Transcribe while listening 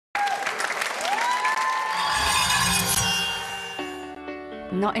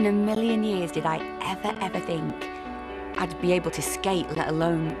Not in a million years did I ever think I'd be able to skate, let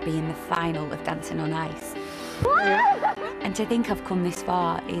alone be in the final of Dancing on Ice. And to think I've come this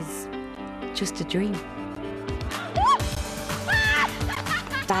far is just a dream.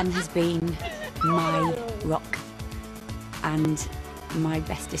 Dan has been my rock and my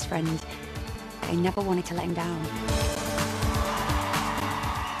bestest friend. I never wanted to let him down.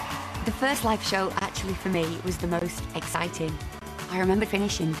 The first live show, actually, for me, was the most exciting. I remember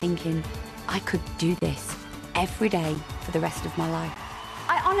finishing thinking I could do this every day for the rest of my life.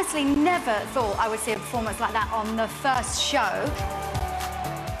 I honestly never thought I would see a performance like that on the first show.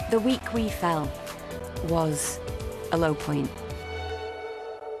 The week we fell was a low point.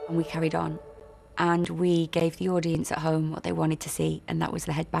 And we carried on. And we gave the audience at home what they wanted to see, and that was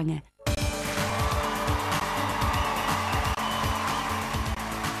the headbanger.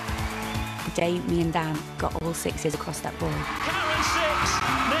 The day me and Dan got all sixes across that board. Karen 6,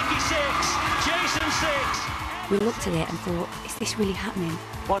 Nikki 6, Jason 6. We looked at it and thought, is this really happening?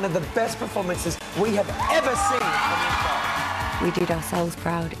 One of the best performances we have ever seen on this show. We did ourselves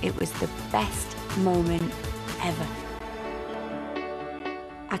proud. It was the best moment ever.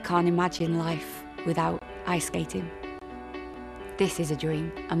 I can't imagine life without ice skating. This is a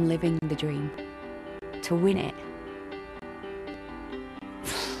dream. I'm living the dream. To win it,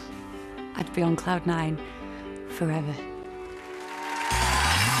 I'd be on cloud 9 forever.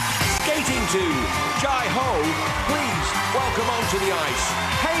 Skating to Jai Ho, please welcome onto the ice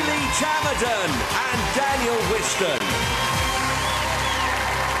Hayley Tammadon and Daniel Whiston.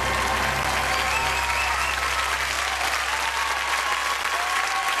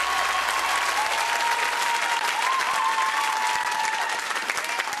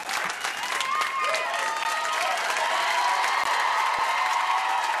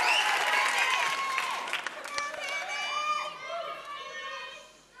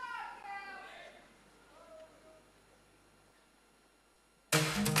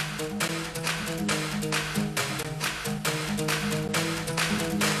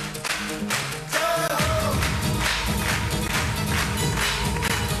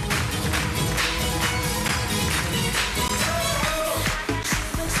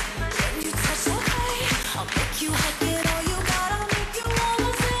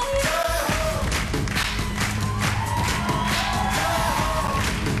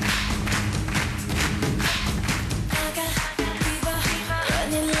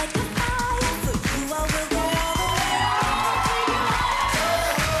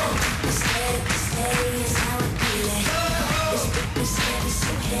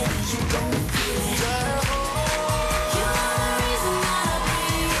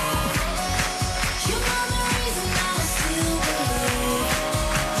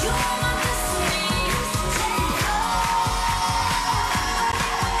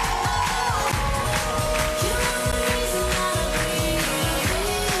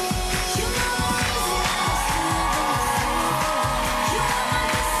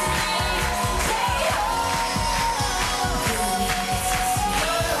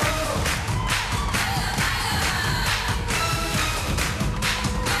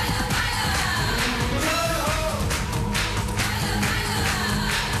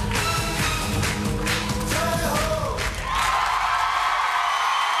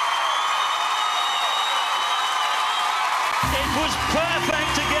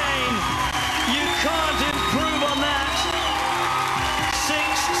 Perfect again. You can't improve on that. 6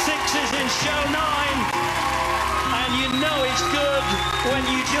 sixes in show 9. And you know it's good when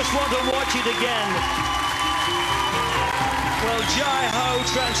you just want to watch it again. Well, Jai Ho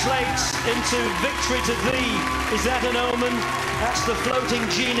translates into victory to thee. Is that an omen? That's the floating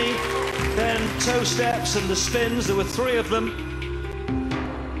genie. Then toe steps and the spins. There were 3 of them.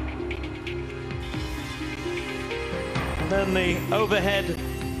 Then the overhead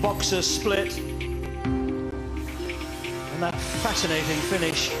boxer split. And that fascinating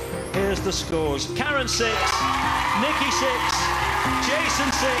finish. Here's the scores. Karen 6, Nikki 6, Jason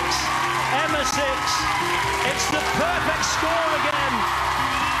 6, Emma 6. It's the perfect score again.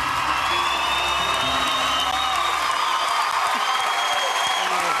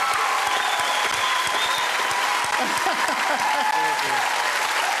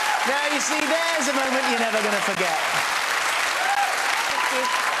 Now, you see, there's a moment you're never going to forget.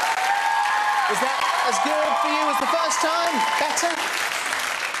 Was that as good for you as the first time? Better?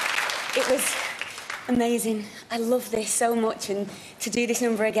 It was amazing. I love this so much, and to do this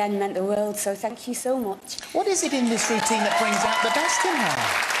number again meant the world, so thank you so much. What is it in this routine that brings out the best in her?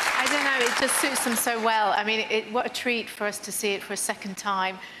 I don't know, it just suits them so well. I mean, what a treat for us to see it for a second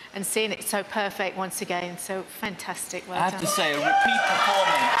time and seeing it so perfect once again. So fantastic, well done. I have to say, a repeat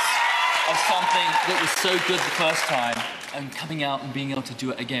performance of something that was so good the first time and coming out and being able to do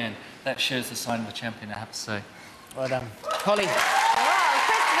it again, that shows the sign of a champion, I have to say. Well done. Holly. Well,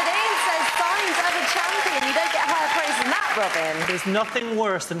 Christopher Dean says signs of a champion. You don't get higher praise than that, Robin. There's nothing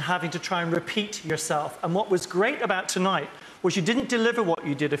worse than having to try and repeat yourself. And what was great about tonight was you didn't deliver what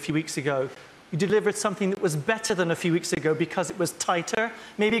you did a few weeks ago. You delivered something that was better than a few weeks ago because it was tighter.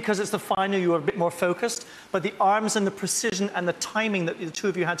 Maybe because it's the final, you were a bit more focused. But the arms and the precision and the timing that the two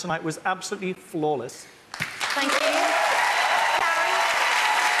of you had tonight was absolutely flawless. Thank you.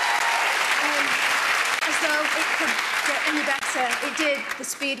 As though it could get any better. It did. The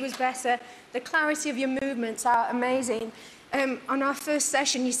speed was better. The clarity of your movements are amazing. On our first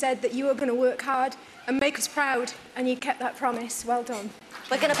session, you said that you were going to work hard and make us proud, and you kept that promise. Well done.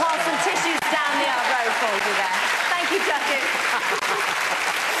 We're going to pass some tissues down the road for you there. Thank you, judges.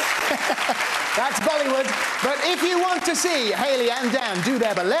 That's Bollywood. But if you want to see Hayley and Dan do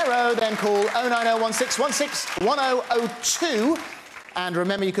their bolero, then call 09016161002. And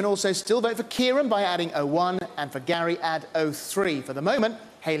remember, you can also still vote for Kieran by adding 01, and for Gary, add 03. For the moment,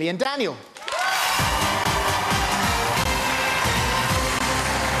 Hayley and Daniel.